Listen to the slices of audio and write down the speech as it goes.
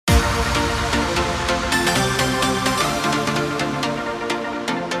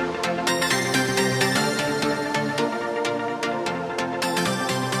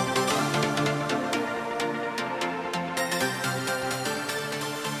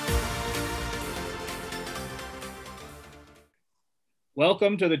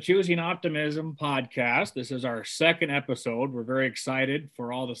Welcome to the Choosing Optimism podcast. This is our second episode. We're very excited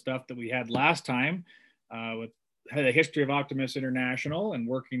for all the stuff that we had last time with the history of Optimist International and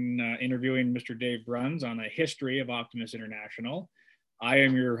interviewing Mr. Dave Bruns on a history of Optimist International. I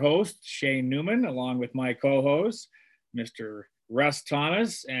am your host, Shayne Newman, along with my co-hosts, Mr. Russ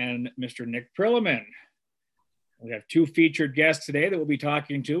Thomas and Mr. Nick Prilliman. We have two featured guests today that we'll be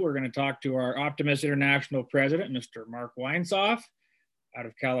talking to. We're going to talk to our Optimist International president, Mr. Mark Weinsoff, out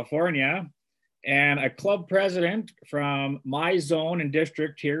of California, and a club president from my zone and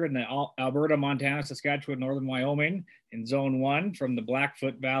district here in the Alberta, Montana, Saskatchewan, Northern Wyoming, in Zone 1 from the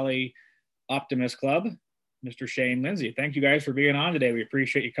Blackfoot Valley Optimist Club, Mr. Shayne Lindsey. Thank you guys for being on today. We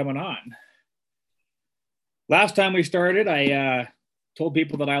appreciate you coming on. Last time we started, I told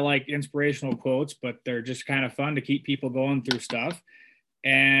people that I like inspirational quotes, but they're just kind of fun to keep people going through stuff.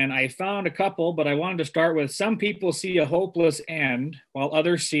 And I found a couple, but I wanted to start with: some people see a hopeless end while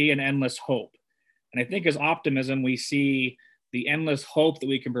others see an endless hope. And I think as optimism, we see the endless hope that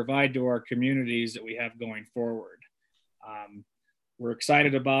we can provide to our communities that we have going forward. We're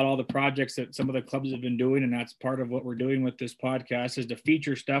excited about all the projects that some of the clubs have been doing, and that's part of what we're doing with this podcast, is to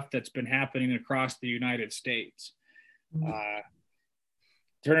feature stuff that's been happening across the United States.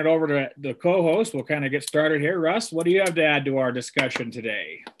 Turn it over to the co-host. We'll kind of get started here. Russ, what do you have to add to our discussion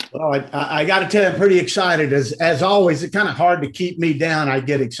today? Well, I got to tell you, I'm pretty excited. As always, it's kind of hard to keep me down. I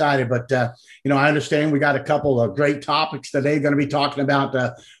get excited, but I understand we got a couple of great topics today. Going to be talking about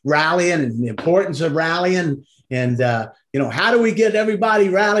rallying and the importance of rallying, and how do we get everybody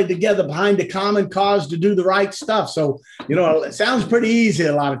rallied together behind a common cause to do the right stuff. So it sounds pretty easy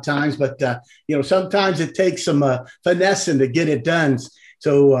a lot of times, but sometimes it takes some finessing to get it done.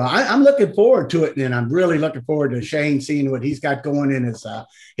 So I'm looking forward to it, and I'm really looking forward to Shayne seeing what he's got going in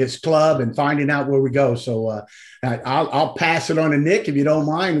his club and finding out where we go. So I'll pass it on to Nick if you don't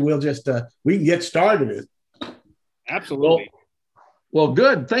mind. We'll just we can get started. Absolutely. Well,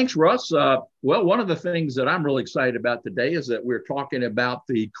 good. Thanks, Russ. Well, one of the things that I'm really excited about today is that we're talking about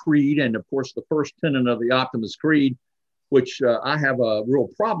the creed, and of course, the first tenet of the Optimist Creed, which I have a real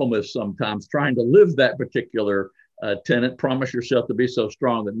problem with sometimes, trying to live that particular tenet. Promise yourself to be so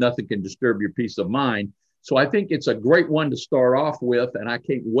strong that nothing can disturb your peace of mind. So I think it's a great one to start off with, and I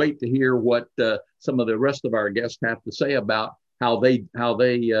can't wait to hear what some of the rest of our guests have to say about how they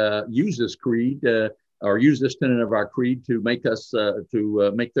use this creed or use this tenet of our creed to make us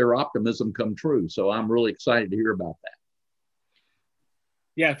make their optimism come true. So I'm really excited to hear about that.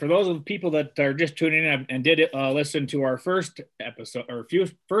 Yeah, for those of the people that are just tuning in and did listen to our first episode or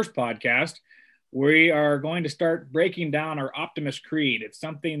first podcast, we are going to start breaking down our Optimist Creed. It's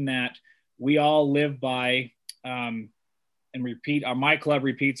something that we all live by and repeat. My club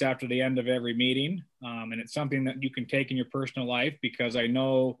repeats after the end of every meeting. And it's something that you can take in your personal life, because I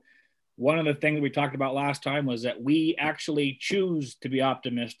know one of the things we talked about last time was that we actually choose to be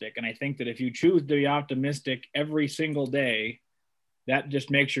optimistic. And I think that if you choose to be optimistic every single day, that just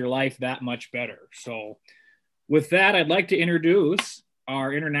makes your life that much better. So with that, I'd like to introduce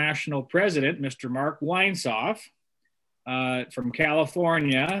our international president, Mr. Mark Weinsoff, from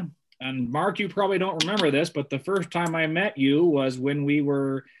California. And Mark, you probably don't remember this, but the first time I met you was when we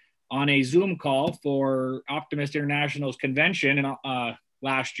were on a Zoom call for Optimist International's convention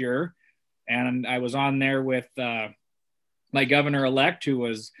last year. And I was on there with my governor-elect, who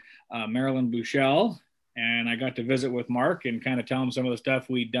was Marilyn Bushell. And I got to visit with Mark and kind of tell him some of the stuff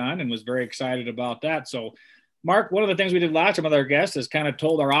we'd done, and was very excited about that. So Mark, one of the things we did last time with our guests is kind of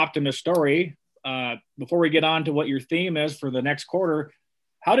told our optimist story. Before we get on to what your theme is for the next quarter,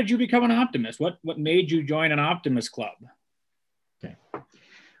 how did you become an optimist? What made you join an optimist club? Okay.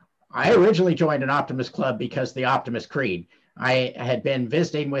 I originally joined an optimist club because the Optimist Creed. I had been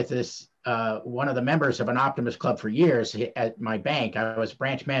visiting with this one of the members of an optimist club for years at my bank. I was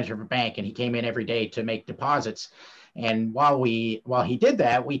branch manager of a bank, and he came in every day to make deposits. And while he did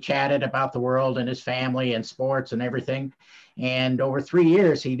that, we chatted about the world and his family and sports and everything. And over 3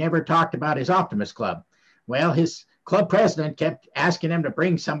 years, he never talked about his Optimist Club. Well, his club president kept asking him to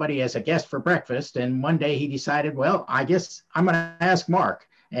bring somebody as a guest for breakfast. And one day he decided, well, I guess I'm going to ask Mark.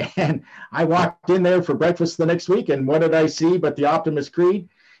 And I walked in there for breakfast the next week. And what did I see but the Optimist Creed?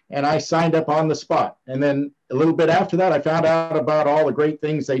 And I signed up on the spot. And then a little bit after that, I found out about all the great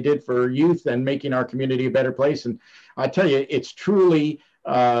things they did for youth and making our community a better place. And I tell you, it's truly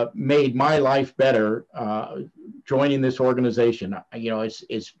made my life better joining this organization.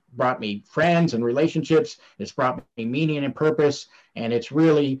 It's brought me friends and relationships. It's brought me meaning and purpose. And it's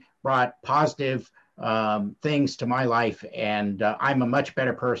really brought positive things to my life, and I'm a much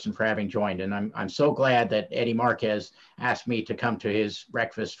better person for having joined. And I'm so glad that Eddie Marquez asked me to come to his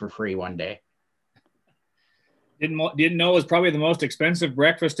breakfast for free one day. Didn't know it was probably the most expensive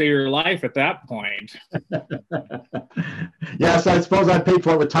breakfast of your life at that point. Yes, I suppose I paid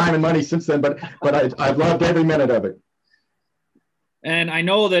for it with time and money since then, but I've loved every minute of it. And I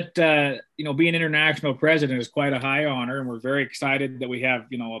know that, being international president is quite a high honor, and we're very excited that we have,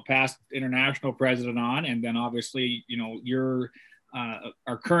 a past international president on. And then obviously, you're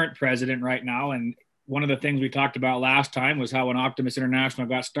our current president right now. And one of the things we talked about last time was how when Optimist International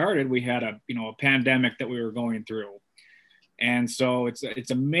got started, we had a pandemic that we were going through. And so it's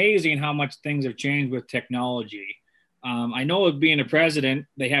amazing how much things have changed with technology. I know with being a president,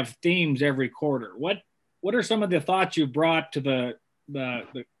 they have themes every quarter. What are some of the thoughts you brought to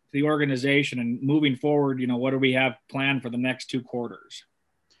the organization, and moving forward, what do we have planned for the next 2 quarters?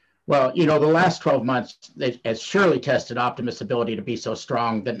 Well, the last 12 months has surely tested Optimist's ability to be so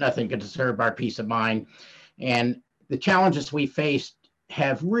strong that nothing can disturb our peace of mind. And the challenges we faced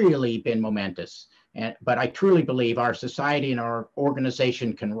have really been momentous. But I truly believe our society and our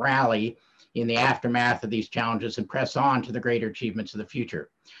organization can rally in the aftermath of these challenges and press on to the greater achievements of the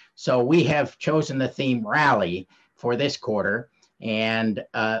future. So we have chosen the theme Rally for this quarter. And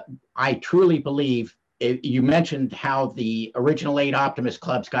I truly believe, you mentioned how the original 8 Optimist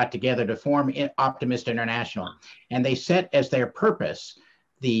clubs got together to form Optimist International, and they set as their purpose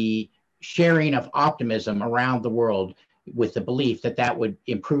the sharing of optimism around the world, with the belief that that would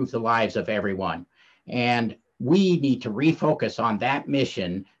improve the lives of everyone. And we need to refocus on that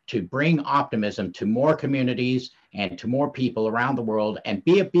mission to bring optimism to more communities and to more people around the world, and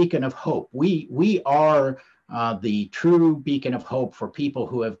be a beacon of hope. We are the true beacon of hope for people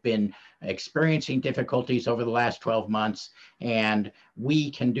who have been experiencing difficulties over the last 12 months, and we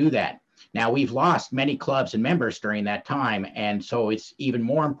can do that. Now, we've lost many clubs and members during that time, and so it's even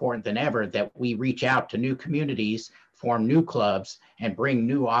more important than ever that we reach out to new communities, form new clubs, and bring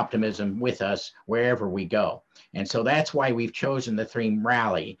new optimism with us wherever we go. And so that's why we've chosen the theme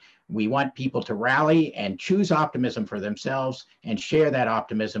Rally. We want people to rally and choose optimism for themselves and share that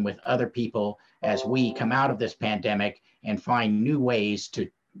optimism with other people as we come out of this pandemic and find new ways to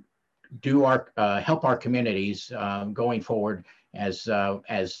do help our communities going forward as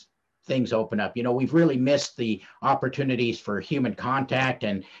things open up. We've really missed the opportunities for human contact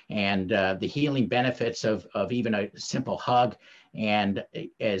and the healing benefits of even a simple hug. And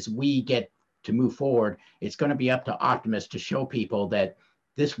as we get to move forward, it's going to be up to Optimists to show people that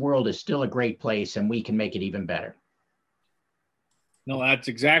this world is still a great place and we can make it even better. No, that's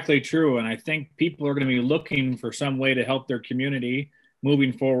exactly true. And I think people are going to be looking for some way to help their community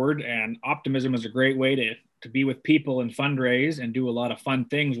moving forward. And optimism is a great way to be with people and fundraise and do a lot of fun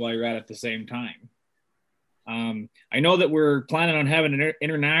things while you're at the same time. I know that we're planning on having an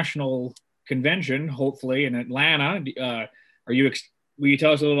international convention, hopefully in Atlanta. Will you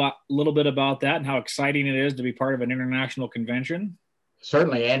tell us a little bit about that and how exciting it is to be part of an international convention?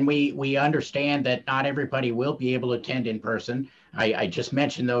 Certainly. And we understand that not everybody will be able to attend in person. I just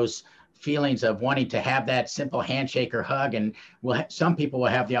mentioned those feelings of wanting to have that simple handshake or hug, and some people will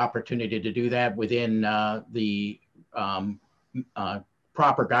have the opportunity to do that within the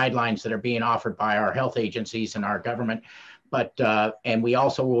proper guidelines that are being offered by our health agencies and our government. But and we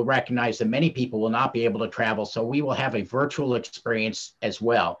also will recognize that many people will not be able to travel, so we will have a virtual experience as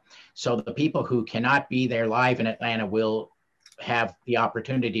well. So the people who cannot be there live in Atlanta will have the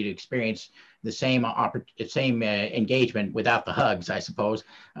opportunity to experience the same engagement without the hugs, I suppose,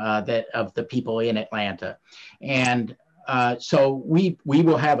 that of the people in Atlanta. And so we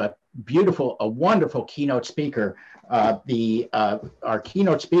will have a wonderful keynote speaker. Our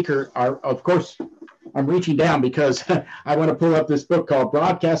keynote speaker, of course, I'm reaching down because I want to pull up this book called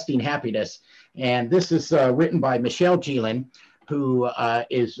Broadcasting Happiness. And this is written by Michelle Gielan, who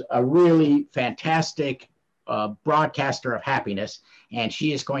is a really fantastic broadcaster of happiness. And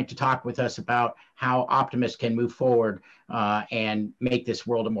she is going to talk with us about how optimists can move forward and make this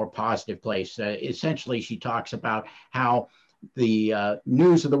world a more positive place. Essentially, she talks about how the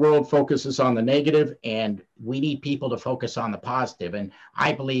news of the world focuses on the negative, and we need people to focus on the positive. And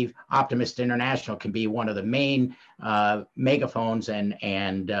I believe Optimist International can be one of the main megaphones and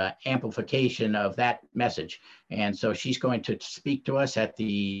amplification of that message. And so she's going to speak to us at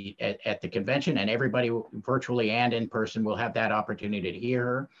the convention, and everybody virtually and in person will have that opportunity to hear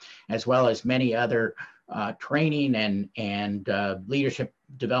her, as well as many other training and leadership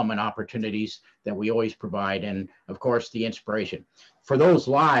development opportunities that we always provide, and of course the inspiration for those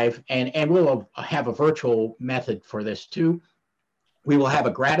live, and we'll have a virtual method for this too. We will have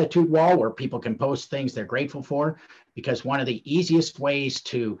a gratitude wall where people can post things they're grateful for, because one of the easiest ways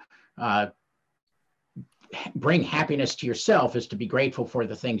to bring happiness to yourself is to be grateful for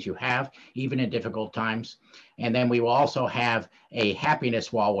the things you have, even in difficult times. And then we will also have a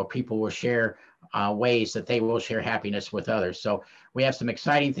happiness wall where people will share ways that they will share happiness with others. So we have some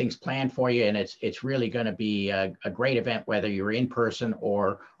exciting things planned for you, and it's really going to be a great event, whether you're in person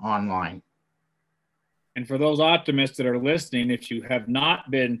or online. And for those optimists that are listening, if you have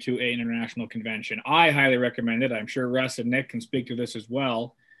not been to an international convention, I highly recommend it. I'm sure Russ and Nick can speak to this as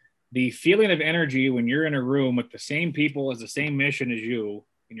well. The feeling of energy when you're in a room with the same people as the same mission as you,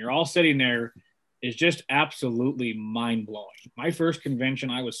 and you're all sitting there, is just absolutely mind-blowing. My first convention,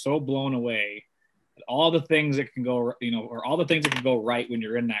 I was so blown away at all the things that can go, or all the things that can go right when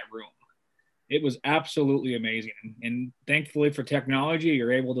you're in that room. It was absolutely amazing. And thankfully for technology,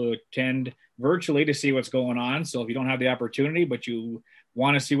 you're able to attend virtually to see what's going on. So if you don't have the opportunity, but you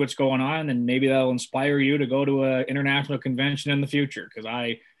want to see what's going on, then maybe that'll inspire you to go to an international convention in the future. Because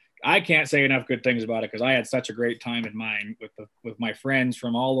I can't say enough good things about it, because I had such a great time in mine with my friends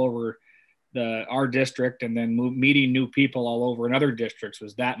from all over our district, and then meeting new people all over in other districts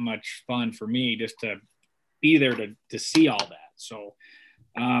was that much fun for me, just to be there to see all that. So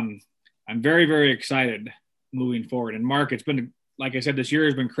I'm very, very excited moving forward. And Mark, it's been, like I said, this year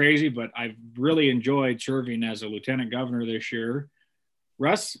has been crazy, but I've really enjoyed serving as a lieutenant governor this year.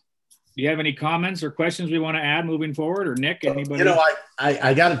 Russ, do you have any comments or questions we want to add moving forward, or Nick, anybody?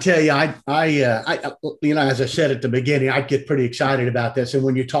 I got to tell you, as I said at the beginning, I get pretty excited about this. And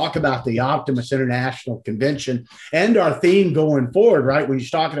when you talk about the Optimist International Convention and our theme going forward, right, when you're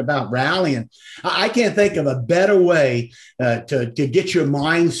talking about rallying, I can't think of a better way to get your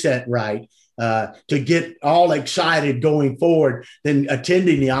mindset right, to get all excited going forward than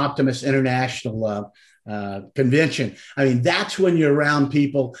attending the Optimist International convention. I mean, that's when you're around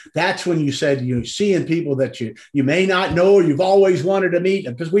people. That's when you said you're seeing people that you may not know or you've always wanted to meet,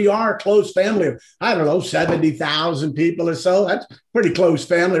 because we are a close family of, I don't know, 70,000 people or so. That's pretty close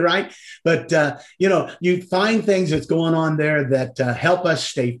family, right? But, you find things that's going on there that help us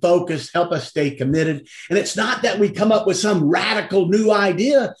stay focused, help us stay committed. And it's not that we come up with some radical new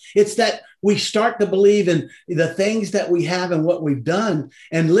idea. It's that we start to believe in the things that we have and what we've done.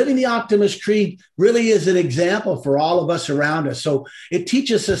 And living the Optimist Creed really is an example for all of us around us. So it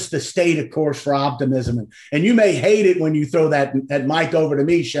teaches us to stay the course for optimism. And you may hate it when you throw that mic over to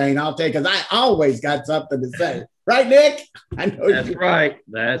me, Shayne. I'll take it. I always got something to say. Right, Nick? I know That's right.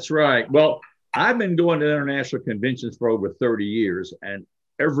 That's right. Well, I've been going to international conventions for over 30 years. And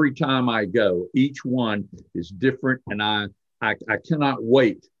every time I go, each one is different. And I cannot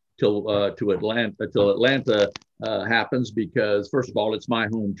wait till Atlanta happens, because first of all, it's my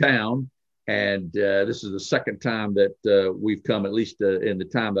hometown, and this is the second time that we've come, at least in the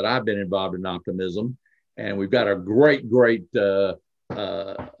time that I've been involved in optimism, and we've got a great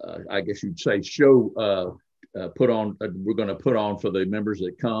I guess you'd say show put on. We're going to put on for the members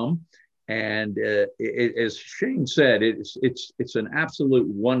that come, and as Shayne said, it's an absolute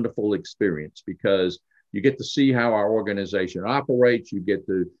wonderful experience, because you get to see how our organization operates. You get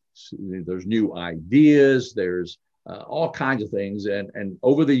to there's new ideas, there's all kinds of things. And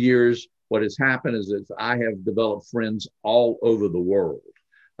over the years, what has happened is that I have developed friends all over the world.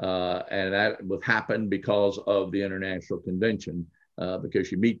 And that would happen because of the international convention, because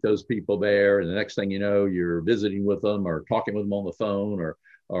you meet those people there, and the next thing you know, you're visiting with them or talking with them on the phone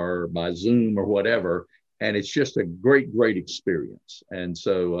or by Zoom or whatever. And it's just a great experience. And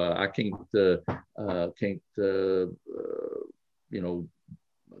so I can't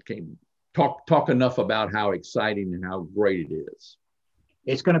talk enough about how exciting and how great it is.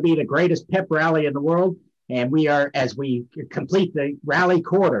 It's going to be the greatest pep rally in the world. And we are, as we complete the rally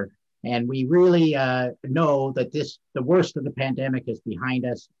quarter, and we really know that the worst of the pandemic is behind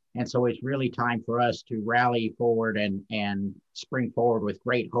us. And so it's really time for us to rally forward and spring forward with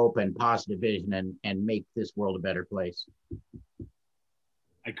great hope and positive vision and make this world a better place.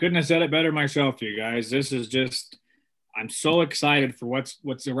 I couldn't have said it better myself, you guys. This is just, I'm so excited for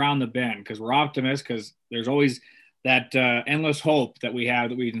what's around the bend, because we're optimists, because there's always that endless hope that we have,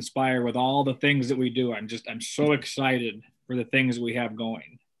 that we inspire with all the things that we do. I'm so excited for the things we have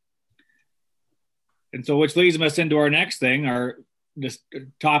going. And so, which leads us into our next thing, this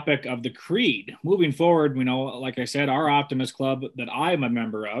topic of the creed. Moving forward, like I said, our Optimist Club that I'm a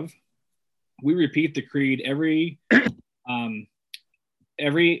member of, we repeat the creed every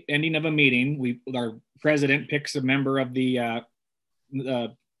ending of a meeting. Our president picks a member of the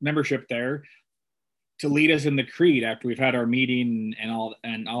membership there to lead us in the creed after we've had our meeting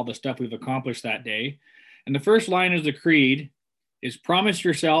and all the stuff we've accomplished that day. And the first line is the creed: is promise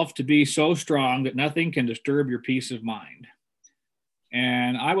yourself to be so strong that nothing can disturb your peace of mind.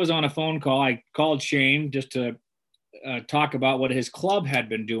 And I was on a phone call. I called Shayne just to talk about what his club had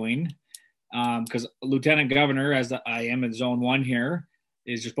been doing, because Lieutenant Governor, as I am in Zone 1 here,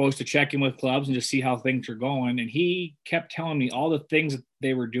 is supposed to check in with clubs and just see how things are going. And he kept telling me all the things that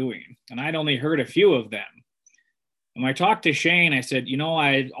they were doing, and I'd only heard a few of them. And when I talked to Shayne, I said,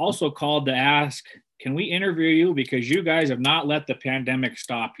 I also called to ask, can we interview you? Because you guys have not let the pandemic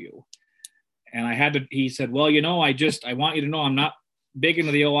stop you. And he said, well, I want you to know I'm not big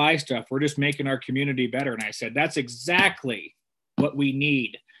into the OI stuff. We're just making our community better. And I said, that's exactly what we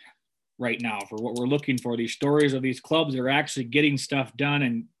need right now for what we're looking for. These stories of these clubs that are actually getting stuff done.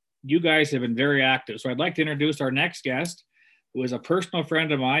 And you guys have been very active. So I'd like to introduce our next guest, who is a personal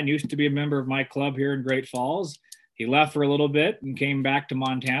friend of mine, used to be a member of my club here in Great Falls. He left for a little bit and came back to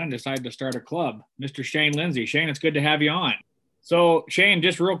Montana and decided to start a club. Mr. Shayne Lindsey. Shayne, it's good to have you on. So Shayne,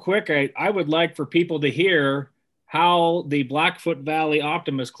 just real quick, I would like for people to hear how the Blackfoot Valley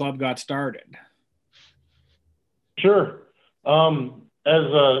Optimist Club got started. Sure. As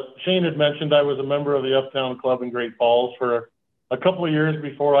Shayne had mentioned, I was a member of the Uptown Club in Great Falls for a couple of years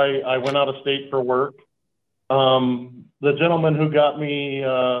before I went out of state for work. The gentleman who got me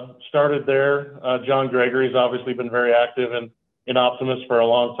started there, John Gregory's obviously been very active in Optimist for a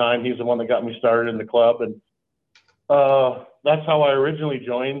long time. He's the one that got me started in the club. And that's how I originally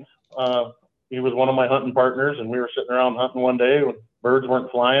joined. He was one of my hunting partners, and we were sitting around hunting one day when birds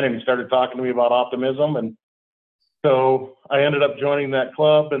weren't flying, and he started talking to me about optimism. And so I ended up joining that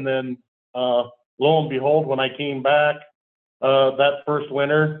club. And then lo and behold, when I came back that first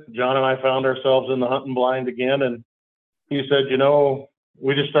winter, John and I found ourselves in the hunting blind again. And he said,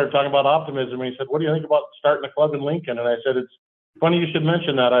 we just started talking about optimism. And he said, what do you think about starting a club in Lincoln? And I said, it's funny you should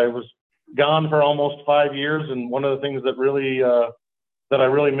mention that. I was gone for almost 5 years. And one of the things that I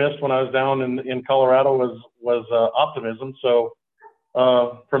really missed when I was down in Colorado was optimism. So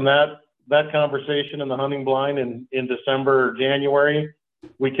from that conversation in the hunting blind in December or January,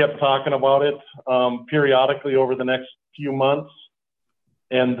 we kept talking about it periodically over the next few months.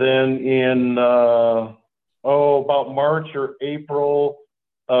 And then in about March or April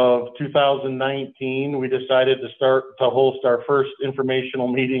of 2019, we decided to host our first informational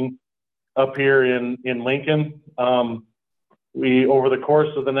meeting up here in Lincoln. Over the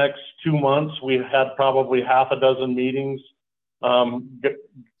course of the next 2 months, we had probably half a dozen meetings.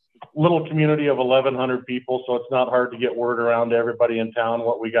 Little community of 1,100 people, so it's not hard to get word around to everybody in town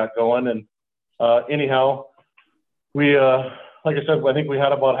what we got going. And anyhow, we, like I said, I think we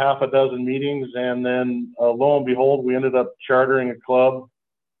had about half a dozen meetings, and then lo and behold, we ended up chartering a club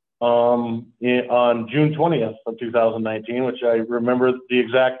on June 20th of 2019, which I remember the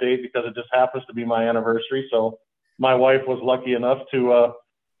exact date because it just happens to be my anniversary. So my wife was lucky enough to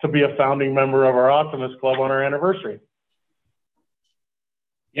be a founding member of our Optimist Club on our anniversary.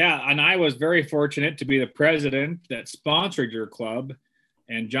 Yeah, and I was very fortunate to be the president that sponsored your club.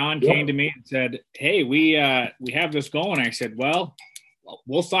 And John came to me and said, hey, we have this going. I said, well,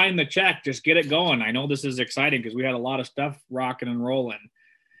 we'll sign the check. Just get it going. I know this is exciting because we had a lot of stuff rocking and rolling.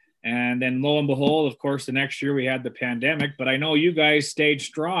 And then lo and behold, of course, the next year we had the pandemic. But I know you guys stayed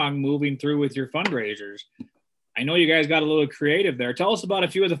strong moving through with your fundraisers. I know you guys got a little creative there. Tell us about a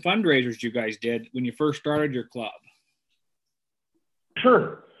few of the fundraisers you guys did when you first started your club.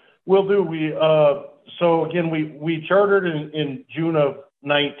 Sure, will do. So again, we chartered in June of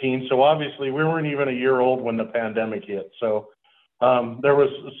 19. So obviously we weren't even a year old when the pandemic hit. So there was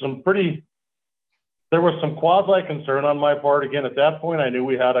some quasi concern on my part. Again, at that point, I knew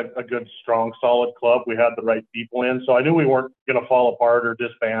we had a good, strong, solid club. We had the right people in. So I knew we weren't going to fall apart or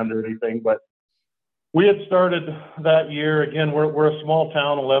disband or anything. But we had started that year. Again, we're a small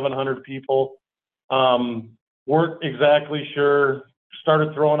town, 1,100 people. Weren't exactly sure.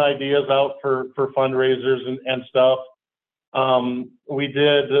 Started throwing ideas out for fundraisers and stuff. We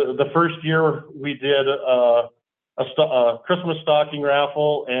did the first year we did a Christmas stocking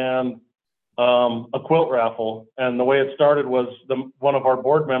raffle and a quilt raffle. And the way it started was one of our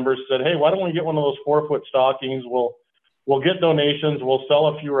board members said, "Hey, why don't we get one of those 4-foot stockings? We'll get donations. We'll sell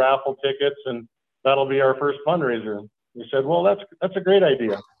a few raffle tickets, and that'll be our first fundraiser." We said, "Well, that's a great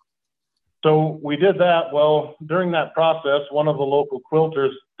idea." So we did that. Well, during that process, one of the local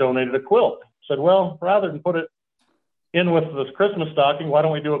quilters donated a quilt. Said, "Well, rather than put it in with this Christmas stocking, why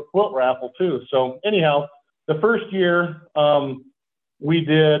don't we do a quilt raffle too?" So anyhow, the first year we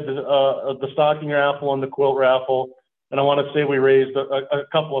did the stocking raffle and the quilt raffle, and I want to say we raised a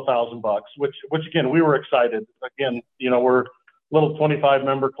couple of $1,000, which again we were excited. Again, we're little 25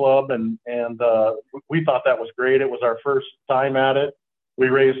 member club, and we thought that was great. It was our first time at it. We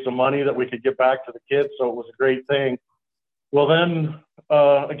raised some money that we could get back to the kids, so it was a great thing. Well, then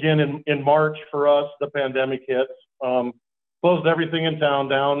again in March for us, the pandemic hits. Closed everything in town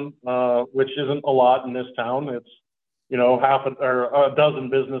down, which isn't a lot in this town. It's, you know, half or a dozen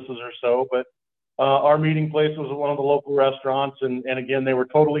businesses or so, but our meeting place was one of the local restaurants, and again, they were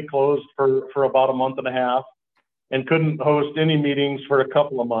totally closed for about a month and a half and couldn't host any meetings for a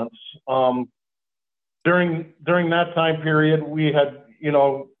couple of months. During that time period, we had, you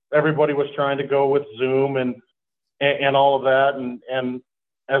know, everybody was trying to go with Zoom and all of that. And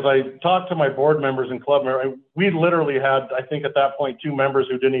as I talked to my board members and club members, we literally had, I think at that point, 2 members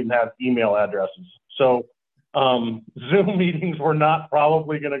who didn't even have email addresses. So Zoom meetings were not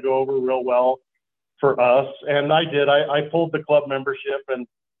probably going to go over real well for us. And I pulled the club membership,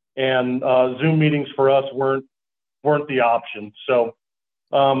 and Zoom meetings for us weren't the option. So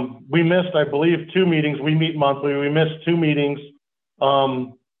we missed, I believe, 2 meetings. We meet monthly. We missed 2 meetings.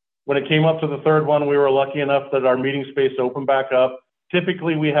 When it came up to the 3rd one, we were lucky enough that our meeting space opened back up.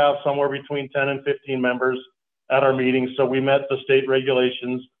 Typically, we have somewhere between 10 and 15 members at our meetings, so we met the state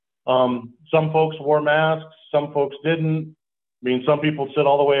regulations. Some folks wore masks, some folks didn't. I mean, some people sit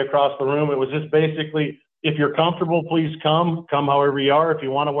all the way across the room. It was just basically, if you're comfortable, please come however you are. If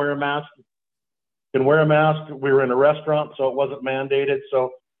you want to wear a mask, you can wear a mask. We were in a restaurant, so it wasn't mandated.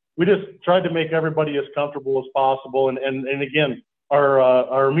 So we just tried to make everybody as comfortable as possible. And again,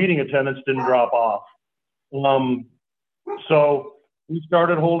 our meeting attendance didn't drop off. So we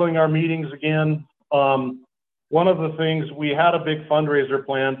started holding our meetings again. One of the things, we had a big fundraiser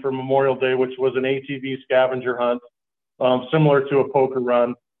plan for Memorial Day, which was an ATV scavenger hunt, similar to a poker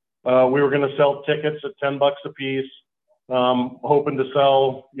run. We were going to sell tickets at $10 a piece, hoping to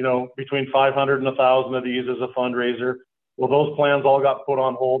sell, you know, between 500 and 1,000 of these as a fundraiser. Well, those plans all got put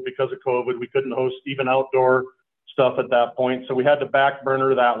on hold because of COVID. We couldn't host even outdoor stuff at that point, so we had to back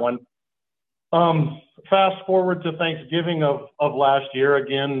burner that one. Fast forward to Thanksgiving of last year,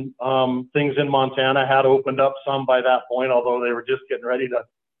 again, things in Montana had opened up some by that point, although they were just getting ready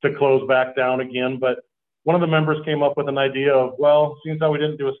to close back down again. But one of the members came up with an idea of, well, seems how we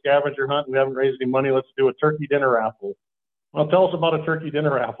didn't do a scavenger hunt and we haven't raised any money, let's do a turkey dinner raffle. Well, tell us about a turkey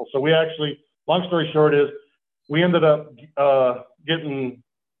dinner raffle. So we actually, long story short is, we ended up getting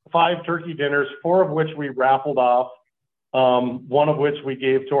 5 turkey dinners, 4 of which we raffled off. One of which we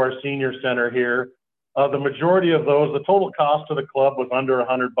gave to our senior center here. The majority of those, the total cost to the club was under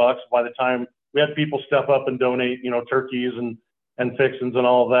 $100 by the time we had people step up and donate, you know, turkeys and fixins and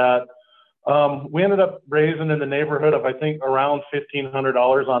all of that. We ended up raising in the neighborhood of, I think, around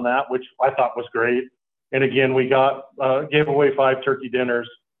 $1,500 on that, which I thought was great. And again, we gave away 5 turkey dinners.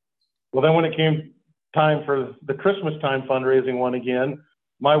 Well, then when it came time for the Christmas time fundraising one again,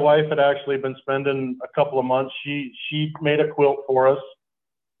 my wife had actually been spending a couple of months. She made a quilt for us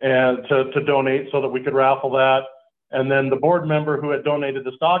and to donate so that we could raffle that. And then the board member who had donated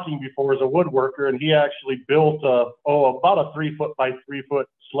the stocking before is a woodworker, and he actually built about a 3-foot by 3-foot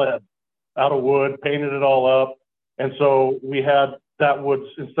sled out of wood, painted it all up. And so we had that wood,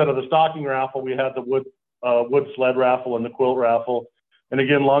 instead of the stocking raffle, we had the wood sled raffle and the quilt raffle. And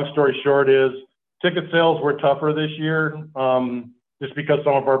again, long story short is ticket sales were tougher this year. Just because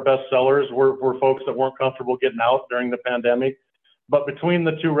some of our best sellers were folks that weren't comfortable getting out during the pandemic. But between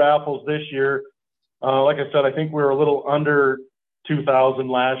the 2 raffles this year, like I said, I think we were a little under 2,000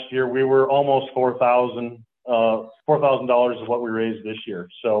 last year. We were almost 4,000. $4,000 is what we raised this year.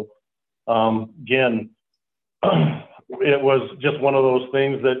 So again, it was just one of those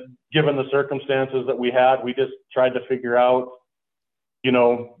things that, given the circumstances that we had, we just tried to figure out, you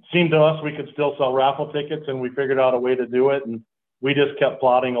know, seemed to us we could still sell raffle tickets, and we figured out a way to do it. And we just kept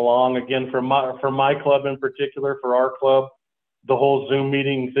plodding along. Again, for my club in particular, for our club, the whole Zoom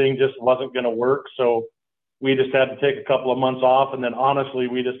meeting thing just wasn't going to work. So we just had to take a couple of months off. And then honestly,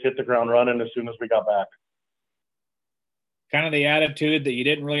 we just hit the ground running as soon as we got back. Kind of the attitude that you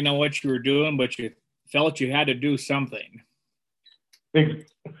didn't really know what you were doing, but you felt you had to do something.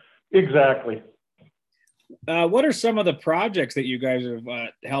 Exactly. What are some of the projects that you guys have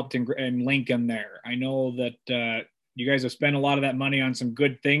helped in Lincoln there? I know that you guys have spent a lot of that money on some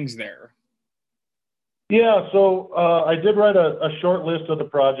good things there. Yeah, so I did write a short list of the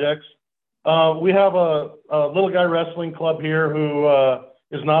projects. We have a little guy wrestling club here who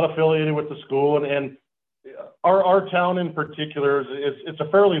is not affiliated with the school, and our town in particular it's a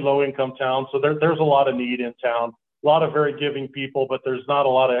fairly low income town, so there's a lot of need in town, a lot of very giving people, but there's not a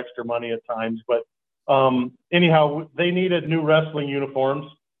lot of extra money at times. But anyhow, they needed new wrestling uniforms,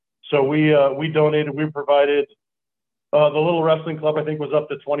 so we donated. We provided The little wrestling club, I think, was up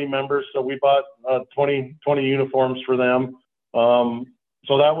to 20 members. So we bought 20 uniforms for them.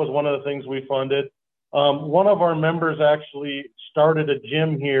 So that was one of the things we funded. One of our members actually started a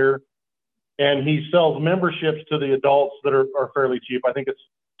gym here, and he sells memberships to the adults that are fairly cheap. I think it's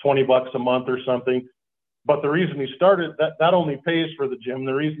 $20 a month or something. But the reason he started that only pays for the gym.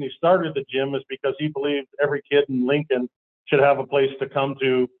 The reason he started the gym is because he believed every kid in Lincoln should have a place to come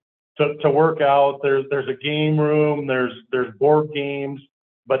to work out. There's a game room, there's board games,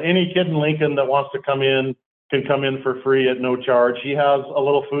 but any kid in Lincoln that wants to come in can come in for free at no charge. He has a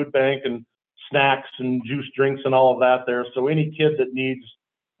little food bank and snacks and juice drinks and all of that there. So any kid that needs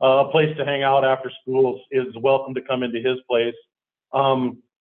a place to hang out after school is welcome to come into his place.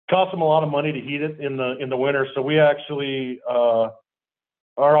 Costs him a lot of money to heat it in the winter. So we actually, our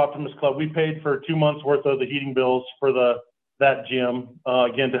Optimist Club, we paid for 2 months worth of the heating bills for that gym,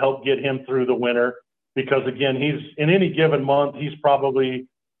 again, to help get him through the winter. Because again, he's in any given month, he's probably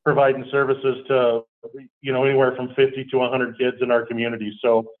providing services to, anywhere from 50 to 100 kids in our community.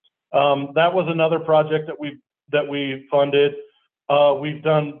 So that was another project that we funded. We've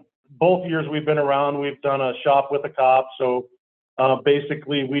done, both years we've been around, we've done a shop with a cop. So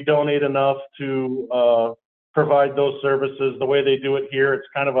basically we donate enough to provide those services. The way they do it here, it's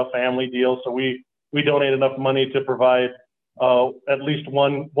kind of a family deal. So we donate enough money to provide at least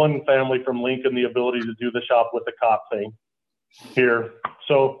one family from Lincoln the ability to do the shop with the cop thing here.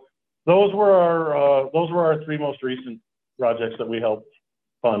 So those were our 3 most recent projects that we helped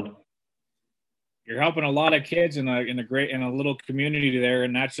fund. You're helping a lot of kids in a little community there,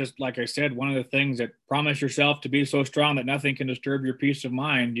 and that's just, like I said, one of the things that promise yourself to be so strong that nothing can disturb your peace of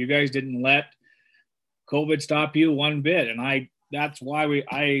mind. You guys didn't let COVID stop you one bit, and that's why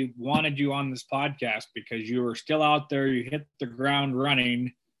I wanted you on this podcast, because you were still out there, you hit the ground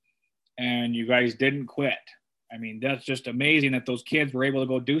running, and you guys didn't quit. I mean, that's just amazing that those kids were able to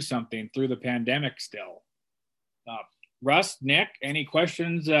go do something through the pandemic still. Russ, Nick, any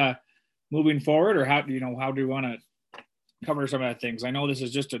questions moving forward, or how do you want to cover some of the things? I know this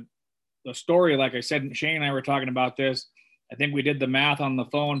is just a story. Like I said, Shayne and I were talking about this. I think we did the math on the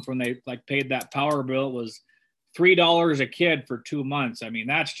phone from they paid that power bill. It was $3 a kid for 2 months. I mean,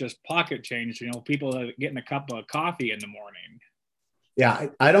 that's just pocket change. People getting a cup of coffee in the morning. Yeah,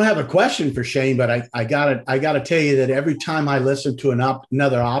 I don't have a question for Shayne, but I gotta tell you that every time I listen to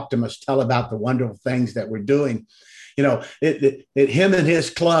another optimist tell about the wonderful things that we're doing, that him and his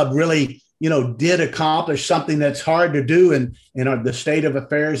club really, did accomplish something that's hard to do in the state of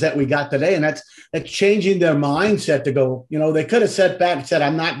affairs that we got today. And that's changing their mindset to go, they could have sat back and said,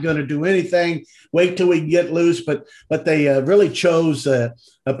 I'm not going to do anything, wait till we get loose. But they really chose a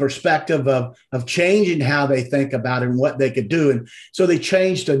perspective of changing how they think about it and what they could do. And so they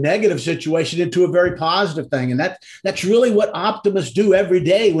changed a negative situation into a very positive thing. And that's really what optimists do every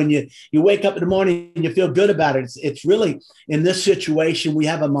day. When you wake up in the morning and you feel good about it, it's really, in this situation, we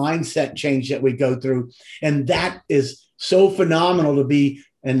have a mindset change that we go through. And that is so phenomenal to be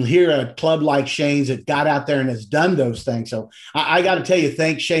and hear a club like Shayne's that got out there and has done those things. So I got to tell you,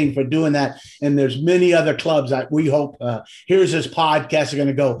 thanks, Shayne, for doing that. And there's many other clubs that we hope here's this podcast are going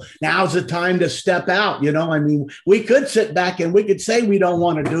to go, now's the time to step out. I mean, we could sit back and we could say we don't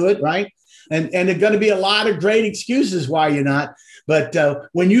want to do it, right? And there are going to be a lot of great excuses why you're not. But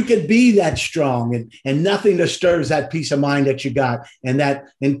when you can be that strong and nothing disturbs that peace of mind that you got and that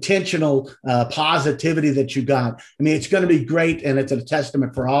intentional positivity that you got, I mean, it's going to be great. And it's a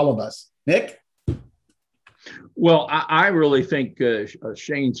testament for all of us. Nick? Well, I really think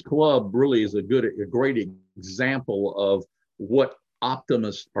Shayne's club really is a great example of what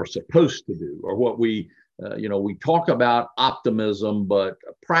optimists are supposed to do, or what we talk about optimism, but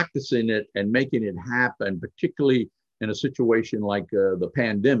practicing it and making it happen, particularly in a situation like the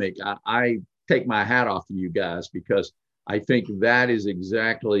pandemic. I take my hat off to you guys, because I think that is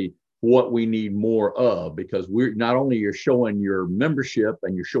exactly what we need more of, because we're not only you're showing your membership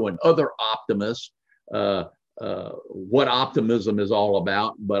and you're showing other optimists what optimism is all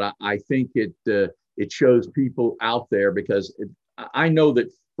about, but I think it shows people out there, because I know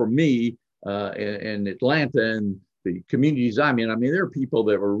that for me in Atlanta and the communities I'm in, I mean, there are people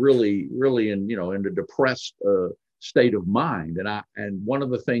that were really, really in a depressed state of mind. And one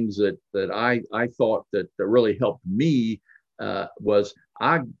of the things that I thought that really helped me was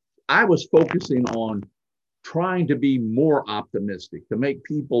I was focusing on trying to be more optimistic, to make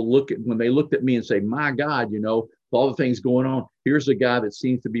people when they looked at me and say, my God, with all the things going on, here's a guy that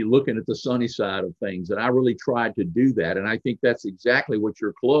seems to be looking at the sunny side of things. And I really tried to do that. And I think that's exactly what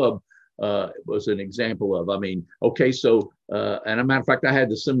your club was an example of. I mean, okay, so, and a matter of fact, I had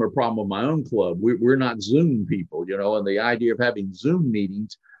the similar problem with my own club. We're not Zoom people, you know, and the idea of having Zoom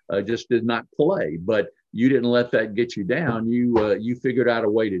meetings just did not play. But you didn't let that get you down. You figured out a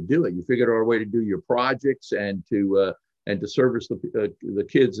way to do it. You figured out a way to do your projects and to service the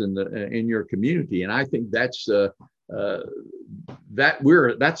kids in your community. And I think that's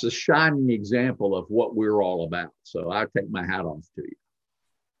that's a shining example of what we're all about. So I take my hat off to you.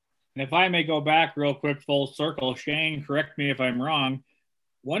 And if I may go back real quick, full circle, Shayne, correct me if I'm wrong.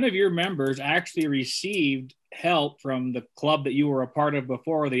 One of your members actually received help from the club that you were a part of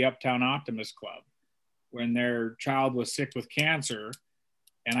before, the Uptown Optimist Club, when their child was sick with cancer.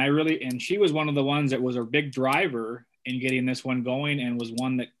 And she was one of the ones that was a big driver in getting this one going, and was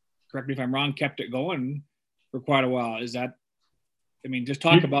one that, correct me if I'm wrong, kept it going for quite a while. Is that, I mean, just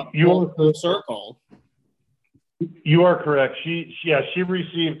talk about full circle. You are correct. She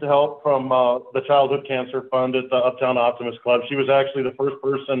received help from the Childhood Cancer Fund at the Uptown Optimist Club. She was actually the first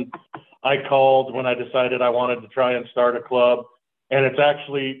person I called when I decided I wanted to try and start a club. And it's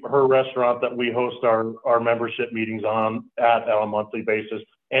actually her restaurant that we host our membership meetings on a monthly basis.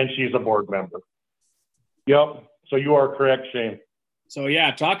 And she's a board member. Yep. So you are correct, Shayne. So yeah,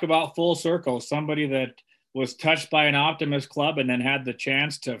 talk about full circle. Somebody that was touched by an Optimist Club and then had the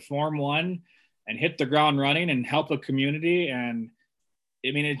chance to form one and hit the ground running and help a community. And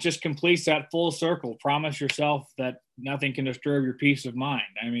I mean, it just completes that full circle. Promise yourself that nothing can disturb your peace of mind.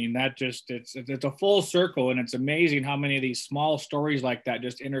 I mean, that just, it's a full circle, and it's amazing how many of these small stories like that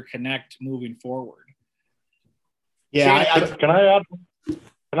just interconnect moving forward. Yeah. Shayne, can I add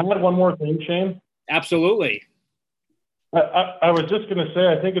one more thing, Shayne? Absolutely. I was just going to say,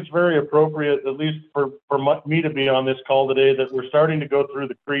 I think it's very appropriate, at least for me to be on this call today, that we're starting to go through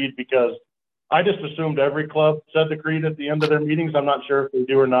the creed, because I just assumed every club said the creed at the end of their meetings. I'm not sure if they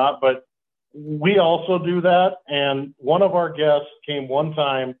do or not, but we also do that. And one of our guests came one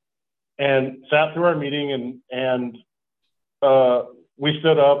time and sat through our meeting, and we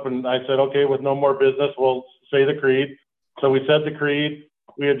stood up, and I said, okay, with no more business, we'll say the creed. So we said the creed.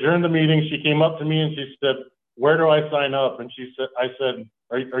 We adjourned the meeting. She came up to me and she said, where do I sign up? And I said,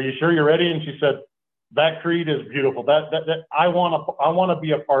 are you sure you're ready? And she said, that creed is beautiful. That I want to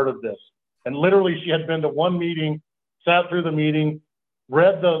be a part of this. And literally, she had been to one meeting, sat through the meeting,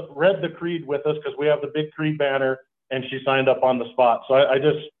 read the creed with us, because we have the big creed banner, and she signed up on the spot. So I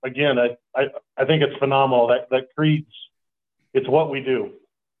think it's phenomenal that creeds, it's what we do.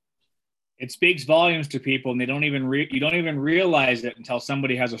 It speaks volumes to people, and you don't even realize it until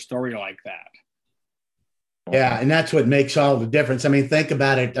somebody has a story like that. Yeah, and that's what makes all the difference. I mean, think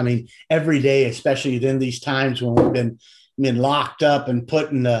about it. I mean, every day, especially in these times when we've been locked up and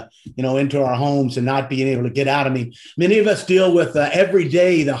put into our homes and not being able to get out. I mean, many of us deal with every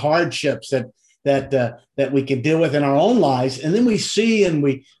day the hardships that we can deal with in our own lives, and then we see and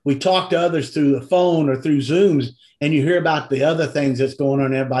we talk to others through the phone or through Zooms, and you hear about the other things that's going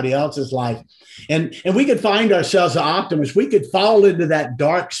on in everybody else's life, and we could find ourselves an optimist. We could fall into that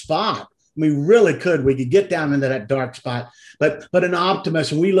dark spot. We really could. We could get down into that dark spot. But an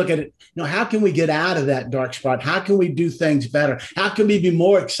optimist, when we look at it, how can we get out of that dark spot? How can we do things better? How can we be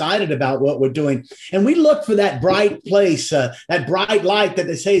more excited about what we're doing? And we look for that bright place, that bright light that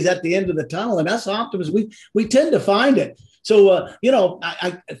they say is at the end of the tunnel. And us optimists, we tend to find it. So,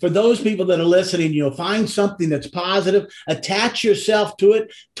 for those people that are listening, find something that's positive, attach yourself to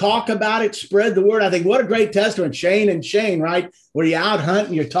it, talk about it, spread the word. I think what a great testament, Shayne, right? Where you're out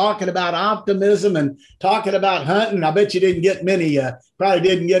hunting, you're talking about optimism and talking about hunting. I bet you didn't get probably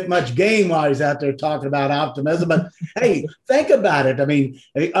didn't get much game while he's out there talking about optimism. But hey, think about it. I mean,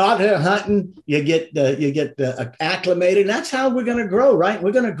 out there hunting, you get acclimated. And that's how we're going to grow, right?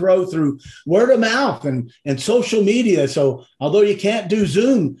 We're going to grow through word of mouth and social media. So although you can't do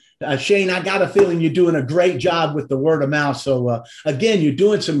Zoom, Shayne, I got a feeling you're doing a great job with the word of mouth. So again, you're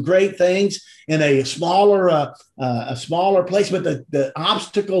doing some great things in a smaller place, but the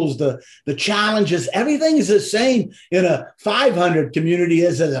obstacles, the challenges, everything is the same in a 500 community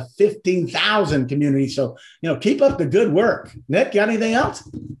as a 15,000 community. So, keep up the good work. Nick, got anything else?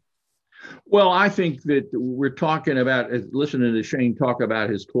 Well, I think that we're talking about, listening to Shayne talk about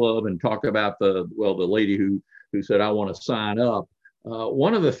his club and talk about the lady who said, I want to sign up.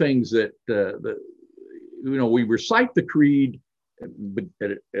 One of the things that, we recite the creed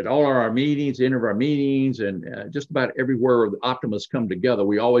at all of our meetings, the end of our meetings, and just about everywhere the optimists come together,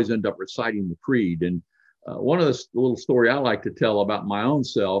 we always end up reciting the creed. And one of the little story I like to tell about my own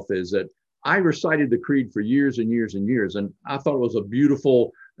self is that I recited the creed for years and years and years, and I thought it was a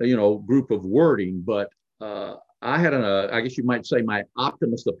beautiful, group of wording. But I had I guess you might say, my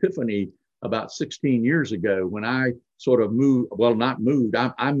optimist epiphany about 16 years ago when I sort of moved, well, not moved,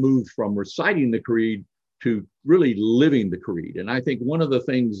 I moved from reciting the creed to really living the creed. And I think one of the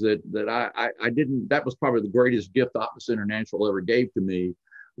things that I didn't, that was probably the greatest gift Optimist International ever gave to me,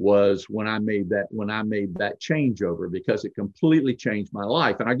 was when I made that changeover, because it completely changed my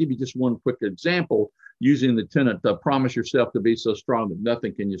life. And I'll give you just one quick example using the tenet to promise yourself to be so strong that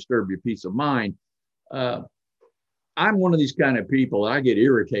nothing can disturb your peace of mind. I'm one of these kind of people. I get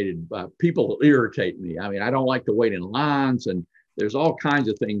irritated by people that irritate me. I mean, I don't like to wait in lines, and there's all kinds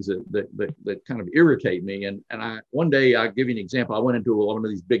of things that kind of irritate me. And one day, I'll give you an example. I went into one of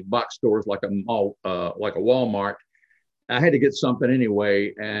these big box stores like a mall, like a Walmart. I had to get something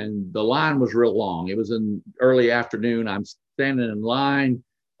anyway, and the line was real long. It was in early afternoon. I'm standing in line,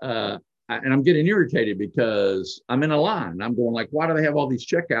 and I'm getting irritated because I'm in a line. I'm going like, why do they have all these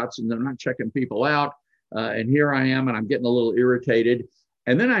checkouts and they're not checking people out? And here I am, and I'm getting a little irritated.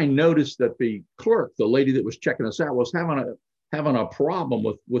 And then I noticed that the clerk, the lady that was checking us out, was having a problem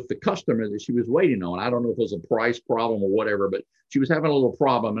with the customer that she was waiting on. I don't know if it was a price problem or whatever, but she was having a little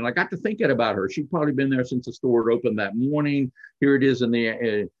problem. And I got to thinking about her. She'd probably been there since the store opened that morning. Here it is in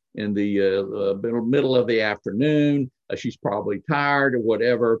the middle of the afternoon. She's probably tired or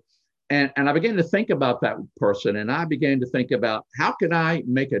whatever. And I began to think about that person, and I began to think about, how can I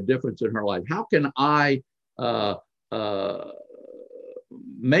make a difference in her life? How can I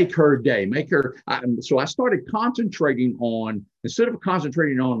make her day, so I started concentrating on, instead of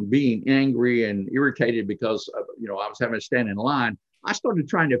concentrating on being angry and irritated because I was having to stand in line, I started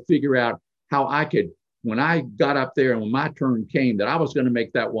trying to figure out how I could, when I got up there and when my turn came, that I was going to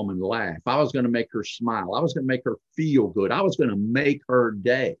make that woman laugh. I was going to make her smile. I was going to make her feel good. I was going to make her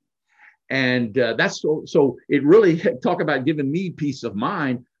day. And that's so it really, talk about giving me peace of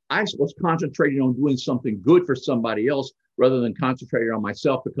mind. I was concentrating on doing something good for somebody else rather than concentrating on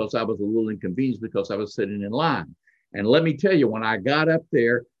myself, because I was a little inconvenienced because I was sitting in line. And let me tell you, when I got up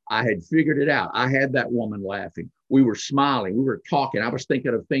there, I had figured it out. I had that woman laughing. We were smiling. We were talking. I was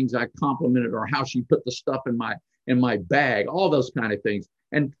thinking of things I complimented, or how she put the stuff in my bag, all those kind of things.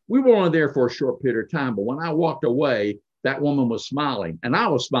 And we were only there for a short period of time. But when I walked away, that woman was smiling, and I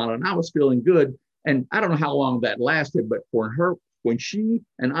was smiling, and I was feeling good. And I don't know how long that lasted, but for her, when she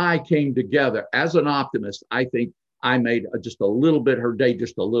and I came together as an optimist, I think I made just a little bit, her day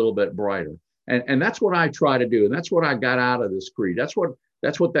just a little bit brighter. And that's what I try to do. And that's what I got out of this creed. That's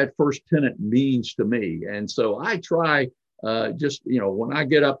what that first tenet means to me. And so I try just, when I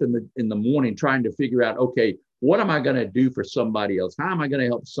get up in the morning, trying to figure out, okay, what am I going to do for somebody else? How am I going to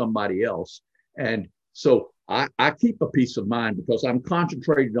help somebody else? And so I keep a peace of mind because I'm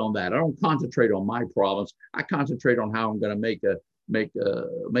concentrated on that. I don't concentrate on my problems. I concentrate on how I'm going to make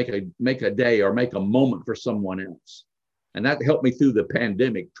a day or make a moment for someone else. And that helped me through the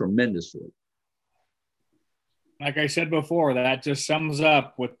pandemic tremendously. Like I said before, that just sums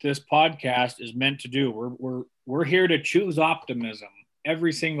up what this podcast is meant to do. We're here to choose optimism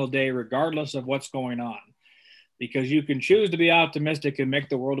every single day, regardless of what's going on, because you can choose to be optimistic and make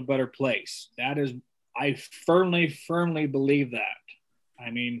the world a better place. I firmly believe that.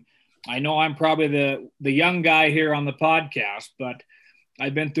 I mean, I know I'm probably the young guy here on the podcast, but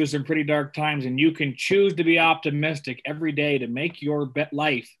I've been through some pretty dark times, and you can choose to be optimistic every day to make your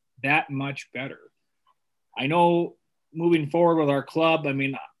life that much better. I know moving forward with our club, I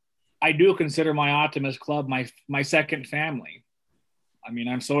mean, I do consider my Optimist Club my second family. I mean,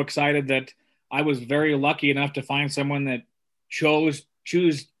 I'm so excited that I was very lucky enough to find someone that chose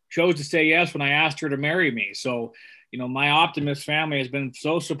to say yes when I asked her to marry me. So, my Optimist family has been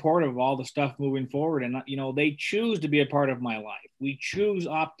so supportive of all the stuff moving forward. And, they choose to be a part of my life. We choose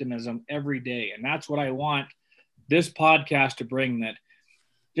optimism every day. And that's what I want this podcast to bring, that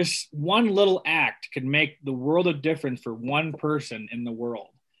just one little act can make the world of difference for one person in the world.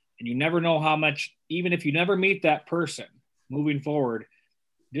 And you never know how much, even if you never meet that person moving forward,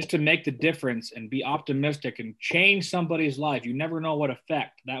 just to make the difference and be optimistic and change somebody's life, you never know what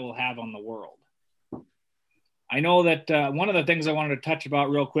effect that will have on the world. I know that one of the things I wanted to touch about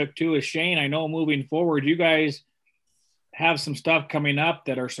real quick too is, Shayne, I know moving forward, you guys have some stuff coming up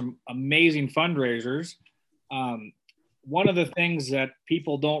that are some amazing fundraisers. One of the things that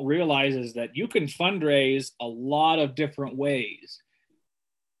people don't realize is that you can fundraise a lot of different ways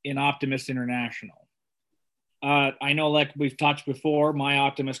in Optimist International. I know, like we've touched before, my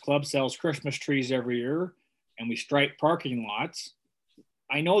Optimist Club sells Christmas trees every year, and we stripe parking lots.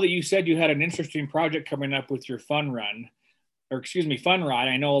 I know that you said you had an interesting project coming up with your fun ride.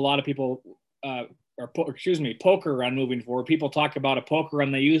 I know a lot of people, poker run moving forward. People talk about a poker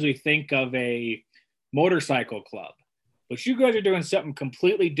run, they usually think of a motorcycle club. But you guys are doing something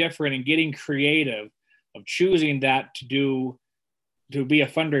completely different and getting creative of choosing that to be a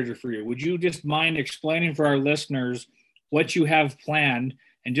fundraiser for you. Would you just mind explaining for our listeners what you have planned,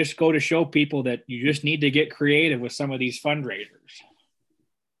 and just go to show people that you just need to get creative with some of these fundraisers?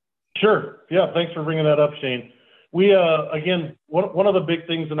 Sure. Yeah. Thanks for bringing that up, Shayne. We, again, one of the big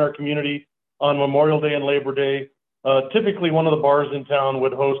things in our community on Memorial Day and Labor Day, typically one of the bars in town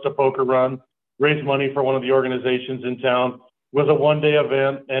would host a poker run, raise money for one of the organizations in town. Was a one-day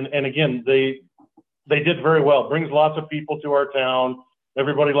event. And again, they did very well. Brings lots of people to our town.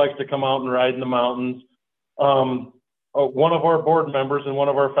 Everybody likes to come out and ride in the mountains. One of our board members and one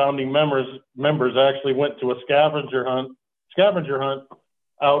of our founding members actually went to a scavenger hunt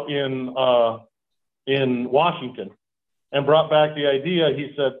out in Washington, and brought back the idea.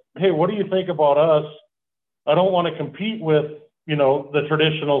 He said, "Hey, what do you think about us? I don't want to compete with, the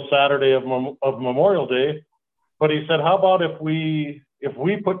traditional Saturday of Memorial Day, but," he said, "how about if we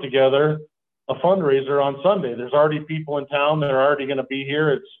put together a fundraiser on Sunday? There's already people in town that are already going to be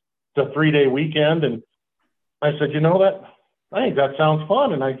here. It's a 3-day weekend." And I said, I think that sounds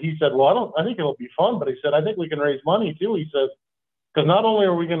fun. And he said, "Well, I think it'll be fun," but he said, "I think we can raise money too." He says, "Because not only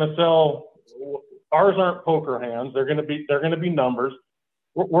are we going to sell, ours aren't poker hands. They're going to be numbers.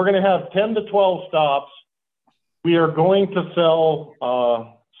 We're going to have 10 to 12 stops. We are going to sell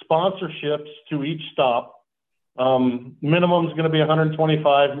sponsorships to each stop. Minimum is going to be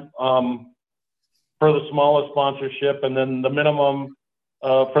 125 for the smallest sponsorship, and then the minimum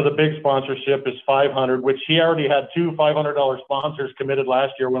for the big sponsorship is 500, which he already had 2 $500 sponsors committed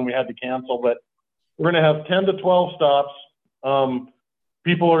last year when we had to cancel. But we're going to have 10 to 12 stops.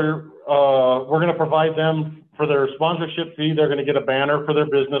 People we're going to provide them for their sponsorship fee. They're going to get a banner for their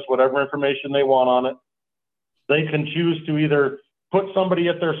business, whatever information they want on it. They can choose to either put somebody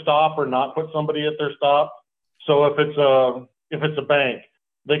at their stop or not put somebody at their stop. So if it's a bank,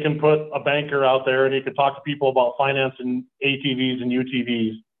 they can put a banker out there and he can talk to people about financing ATVs and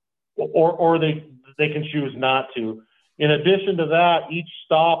UTVs, or they can choose not to. In addition to that, each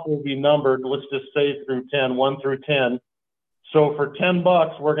stop will be numbered, let's just say through 10, 1 through 10. So for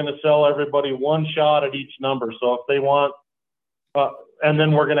 $10, we're going to sell everybody one shot at each number. So if they want, and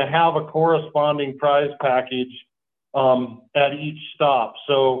then we're going to have a corresponding prize package at each stop.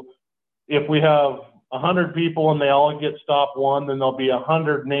 So if we have 100 people and they all get stop one, then there'll be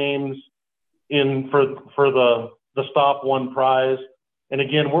 100 names in for the stop one prize. And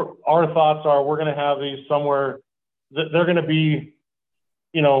again, our thoughts are we're going to have these somewhere that they're going to be,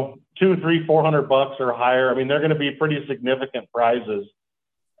 $200, $300, $400 or higher. I mean, they're going to be pretty significant prizes.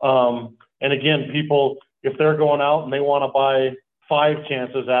 And again, people, if they're going out and they want to buy 5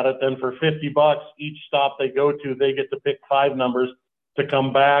 chances at it, then for $50 each stop they go to, they get to pick 5 numbers to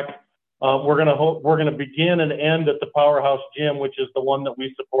come back. We're going to begin and end at the Powerhouse Gym, which is the one that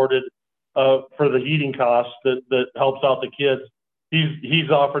we supported for the heating costs that helps out the kids. He's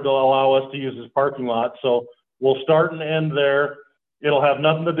offered to allow us to use his parking lot, so we'll start and end there. It'll have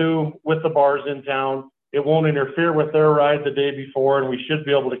nothing to do with the bars in town. It won't interfere with their ride the day before, and we should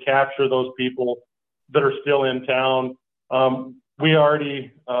be able to capture those people that are still in town. We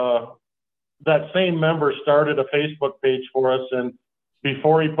already, that same member started a Facebook page for us, and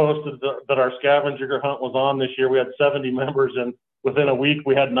before he posted that our scavenger hunt was on this year, we had 70 members, and within a week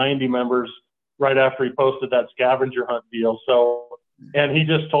we had 90 members right after he posted that scavenger hunt deal. So, and he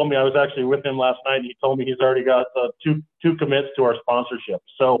just told me, I was actually with him last night, and he told me he's already got two commits to our sponsorship.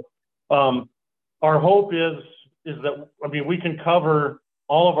 So our hope is that, we can cover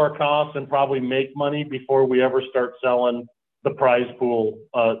all of our costs and probably make money before we ever start selling the prize pool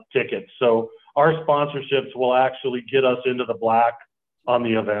tickets. So our sponsorships will actually get us into the black on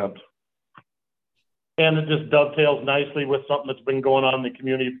the event. And it just dovetails nicely with something that's been going on in the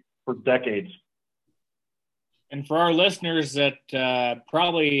community for decades. And for our listeners that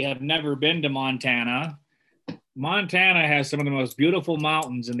probably have never been to Montana, Montana has some of the most beautiful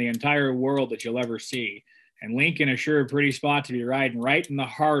mountains in the entire world that you'll ever see. And Lincoln is sure a pretty spot to be riding, right in the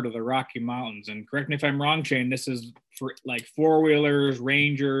heart of the Rocky Mountains. And correct me if I'm wrong, Shayne, this is for like 4-wheelers,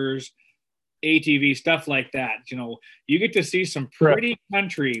 Rangers, ATV, stuff like that. You get to see some pretty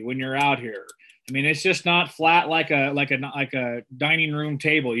country when you're out here. It's just not flat like a dining room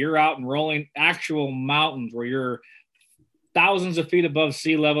table. You're out and rolling actual mountains where you're thousands of feet above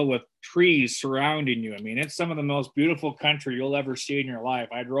sea level with trees surrounding you. It's some of the most beautiful country you'll ever see in your life.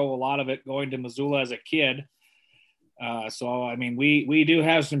 I drove a lot of it going to Missoula as a kid. We do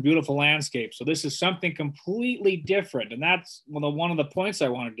have some beautiful landscapes. So this is something completely different. And that's one of the points I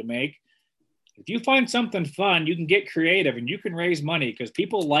wanted to make. if you find something fun, you can get creative and you can raise money, because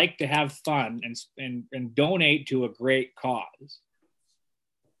people like to have fun and donate to a great cause.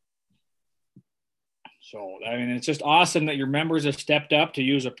 So, I mean, it's just awesome that your members have stepped up to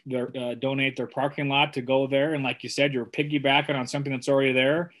use donate their parking lot to go there. And like you said, you're piggybacking on something that's already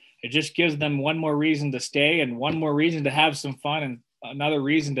there. It just gives them one more reason to stay and one more reason to have some fun and another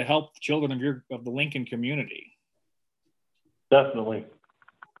reason to help the children of the Lincoln community. Definitely.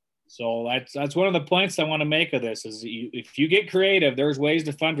 So that's one of the points I want to make of this is if you get creative, there's ways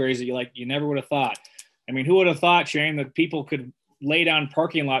to fundraise that you never would have thought. I mean, who would have thought, Shayne, that people could lay down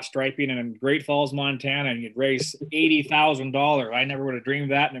parking lot striping in Great Falls, Montana, and you'd raise $80,000. I never would have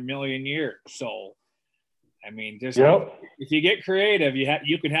dreamed that in a million years. So, I mean, just if you get creative,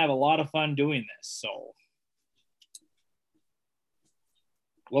 you can have a lot of fun doing this. So,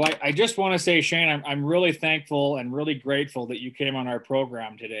 well, I just want to say, Shayne, I'm really thankful and really grateful that you came on our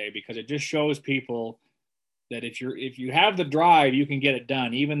program today, because it just shows people that if you have the drive, you can get it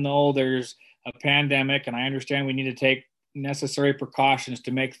done, even though there's a pandemic. And I understand we need to take necessary precautions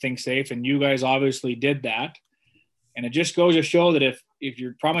to make things safe. And you guys obviously did that. And it just goes to show that if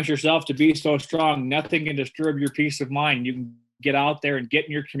you promise yourself to be so strong, nothing can disturb your peace of mind. You can get out there and get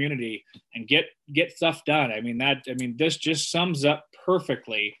in your community and get stuff done. I mean, this just sums up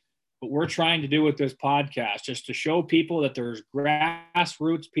perfectly what we're trying to do with this podcast, just to show people that there's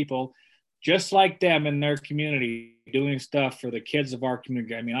grassroots people just like them in their community doing stuff for the kids of our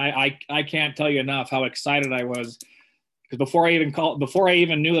community. I mean, I can't tell you enough how excited I was, because before I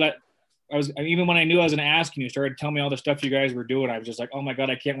even knew that even when I knew I was going to ask him, you started telling me all the stuff you guys were doing. I was just like, oh my God,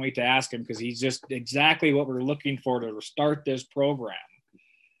 I can't wait to ask him, because he's just exactly what we're looking for to start this program.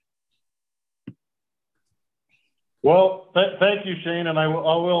 Well, thank you, Shayne. And I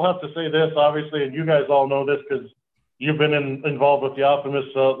will have to say this, obviously, and you guys all know this because you've been involved with the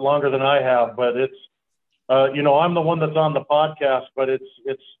Optimists longer than I have. But it's, I'm the one that's on the podcast, but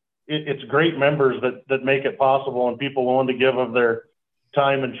it's great members that make it possible, and people willing to give of their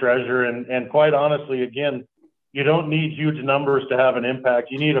time and treasure. And quite honestly, again, you don't need huge numbers to have an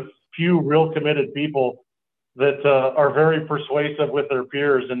impact. You need a few real committed people that are very persuasive with their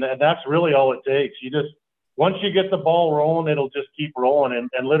peers, and that's really all it takes. Once you get the ball rolling, it'll just keep rolling.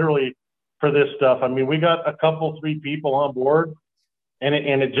 And literally for this stuff, I mean, we got three people on board, and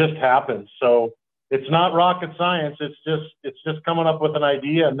it just happens. So it's not rocket science. It's just coming up with an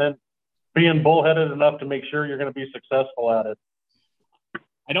idea and then being bullheaded enough to make sure you're going to be successful at it.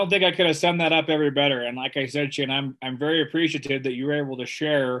 I don't think I could have summed that up any better. And like I said, Shayne, I'm very appreciative that you were able to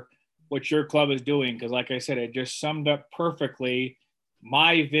share what your club is doing, because like I said, it just summed up perfectly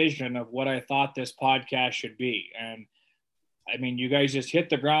my vision of what I thought this podcast should be. And I mean, you guys just hit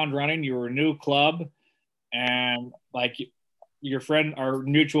the ground running. You were a new club, and like your friend, our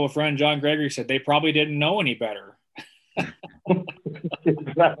mutual friend John Gregory said, they probably didn't know any better.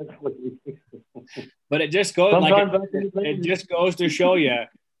 Exactly. But it just goes it just goes to show you,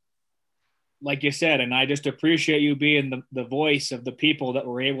 like you said, and I just appreciate you being the voice of the people that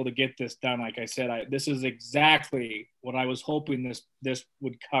were able to get this done. Like I said, this is exactly what I was hoping this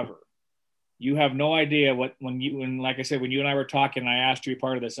would cover. You have no idea like I said, when you and I were talking, and I asked you to be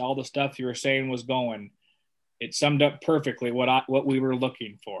part of this, all the stuff you were saying was going. It summed up perfectly what we were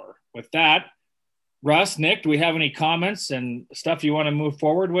looking for. With that, Russ, Nick, do we have any comments and stuff you want to move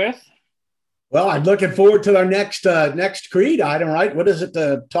forward with? Well, I'm looking forward to our next creed item, right? What is it?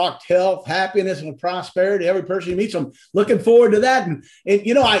 Talk health, happiness, and prosperity. Every person you meet. So I'm looking forward to that. And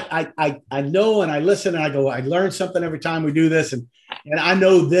I know, and I listen, and I go, I learn something every time we do this. And I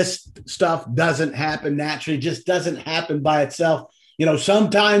know this stuff doesn't happen naturally, just doesn't happen by itself.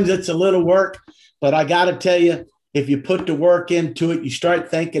 Sometimes it's a little work, but I got to tell you, if you put the work into it, you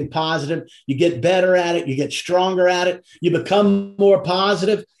start thinking positive, you get better at it, you get stronger at it, you become more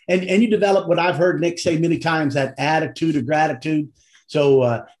positive, and you develop what I've heard Nick say many times, that attitude of gratitude.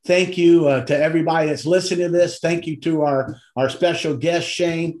 So thank you to everybody that's listening to this. Thank you to our special guest,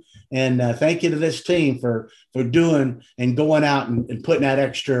 Shayne, and thank you to this team for doing and going out and putting that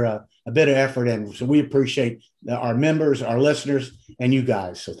extra a bit of effort in. So we appreciate our members, our listeners, and you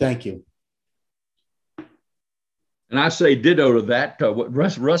guys. So thank you. And I say ditto to that. What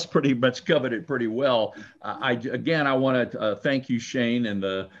Russ pretty much covered it pretty well. I want to thank you, Shayne, and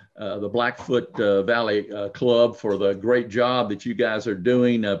the Blackfoot Valley Club for the great job that you guys are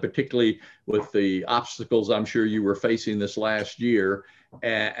doing, particularly with the obstacles I'm sure you were facing this last year.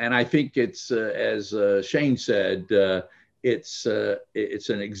 And I think it's, as Shayne said, it's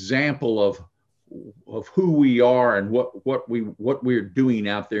an example of who we are and what we're doing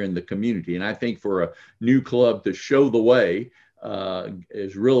out there in the community. And I think for a new club to show the way,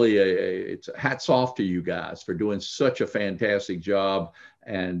 is really it's hats off to you guys for doing such a fantastic job.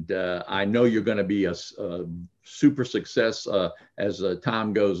 And I know you're going to be a super success as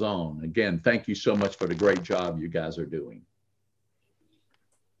time goes on. Again, thank you so much for the great job you guys are doing.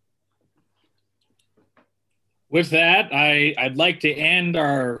 With that, I'd like to end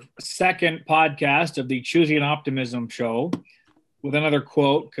our second podcast of the Choosing Optimism show with another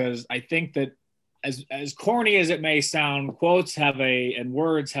quote, because I think that as corny as it may sound, quotes and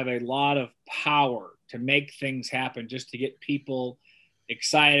words have a lot of power to make things happen, just to get people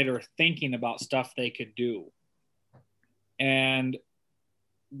excited or thinking about stuff they could do. And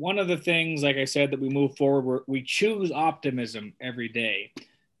one of the things, like I said, that we move forward, we choose optimism every day.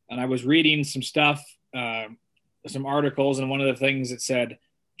 And I was reading some stuff, some articles, and one of the things that said,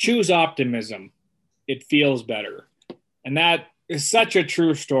 choose optimism, it feels better. And that is such a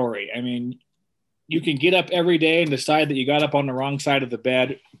true story. I mean, you can get up every day and decide that you got up on the wrong side of the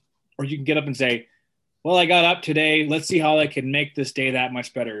bed, or you can get up and say, well, I got up today, let's see how I can make this day that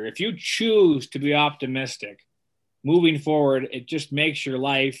much better. If you choose to be optimistic moving forward, it just makes your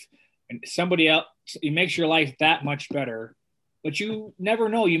life and somebody else, it makes your life that much better. But you never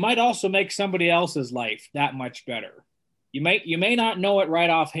know. You might also make somebody else's life that much better. You may not know it right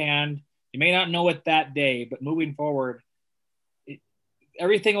offhand. You may not know it that day, but moving forward,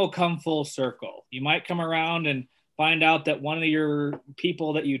 everything will come full circle. You might come around and find out that one of your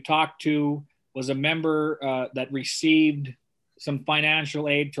people that you talked to was a member that received some financial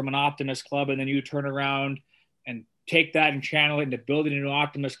aid from an Optimist Club, and then you turn around and take that and channel it into building a new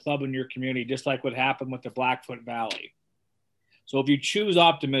Optimist Club in your community, just like what happened with the Blackfoot Valley. So if you choose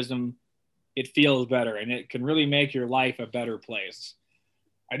optimism, it feels better, and it can really make your life a better place.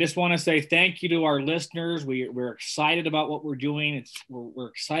 I just want to say thank you to our listeners. We're excited about what we're doing. We're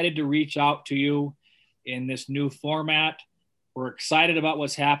excited to reach out to you in this new format. We're excited about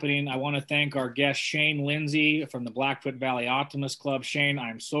what's happening. I want to thank our guest, Shayne Lindsey from the Blackfoot Valley Optimist Club. Shayne,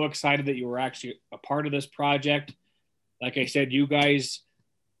 I'm so excited that you were actually a part of this project. Like I said, you guys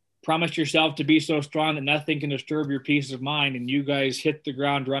promised yourself to be so strong that nothing can disturb your peace of mind, and you guys hit the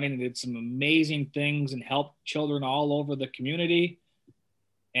ground running and did some amazing things and helped children all over the community.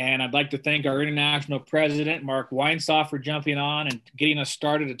 And I'd like to thank our international president, Mark Weinsoff, for jumping on and getting us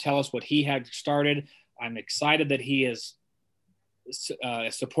started to tell us what he had started. I'm excited that he has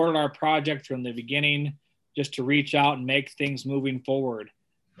supported our project from the beginning, just to reach out and make things moving forward.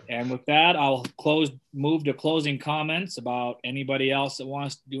 And with that, I'll move to closing comments about anybody else that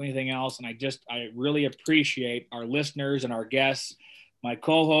wants to do anything else. And I really appreciate our listeners and our guests, my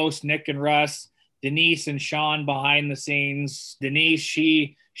co-hosts, Nick and Russ, Denise and Sean behind the scenes. Denise,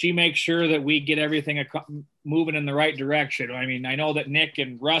 she makes sure that we get everything moving in the right direction. I mean, I know that Nick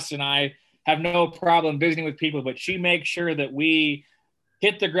and Russ and I have no problem visiting with people, but she makes sure that we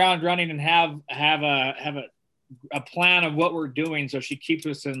hit the ground running and have a plan of what we're doing. So she keeps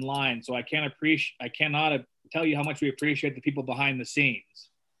us in line. So I cannot tell you how much we appreciate the people behind the scenes.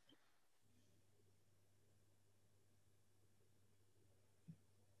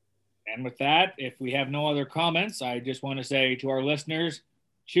 And with that, if we have no other comments, I just want to say to our listeners,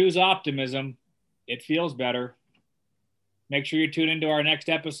 choose optimism. It feels better. Make sure you tune into our next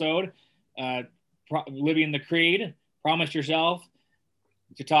episode, Living the Creed. Promise yourself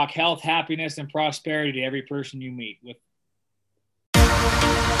to talk health, happiness, and prosperity to every person you meet. With